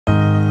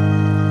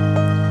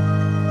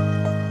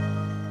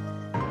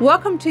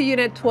Welcome to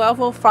Unit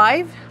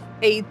 1205,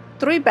 a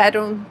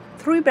 3-bedroom,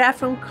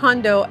 3-bathroom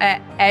condo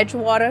at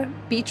Edgewater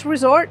Beach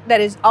Resort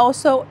that is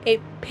also a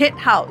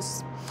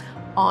penthouse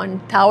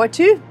on Tower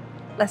 2.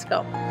 Let's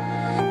go.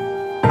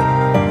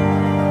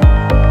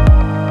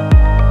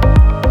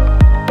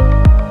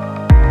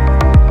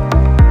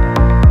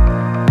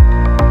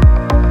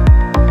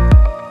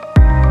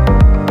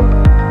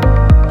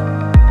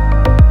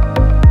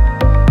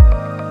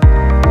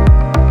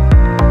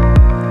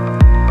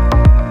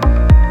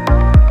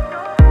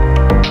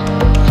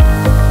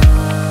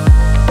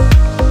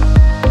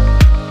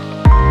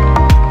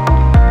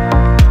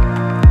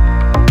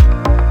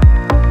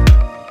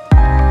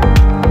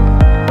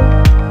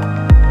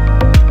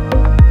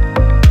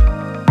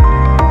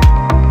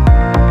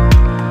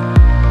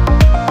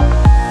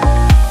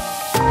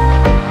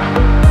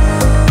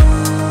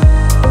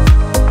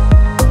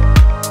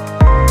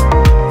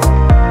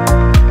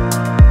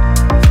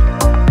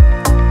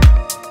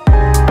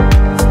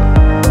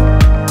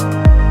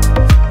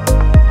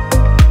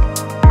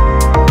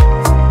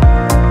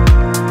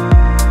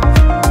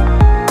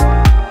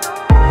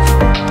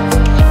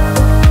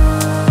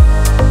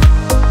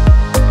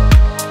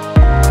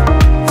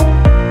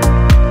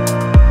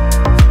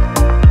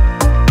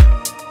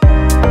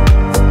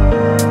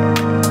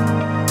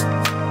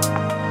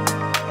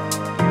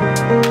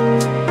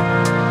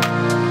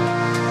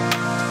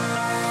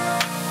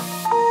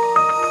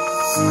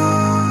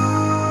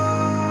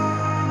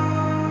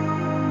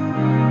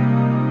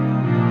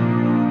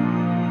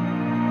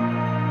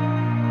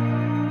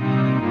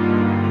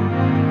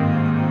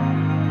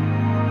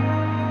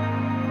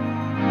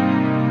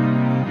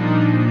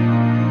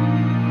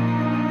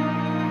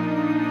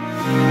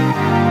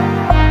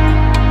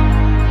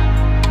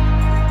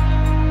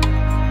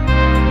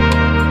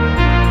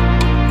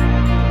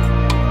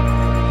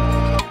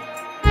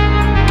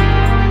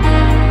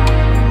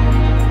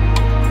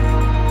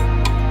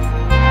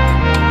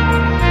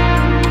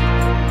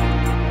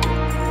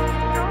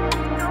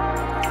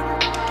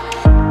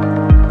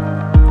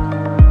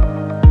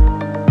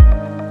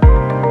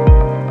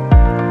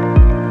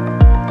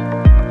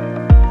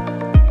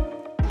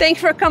 Thanks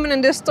for coming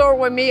in this store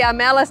with me. I'm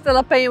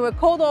Penha with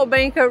Coldwell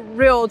Banker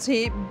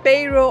Realty,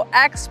 payroll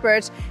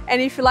experts.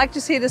 And if you'd like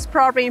to see this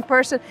property in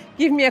person,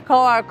 give me a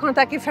call. Our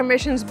contact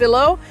information is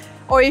below.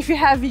 Or if you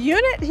have a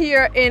unit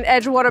here in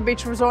Edgewater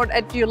Beach Resort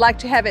and you'd like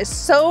to have it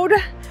sold,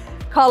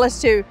 call us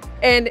too.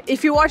 And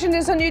if you're watching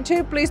this on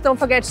YouTube, please don't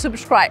forget to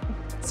subscribe.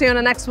 See you on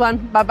the next one.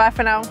 Bye-bye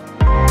for now.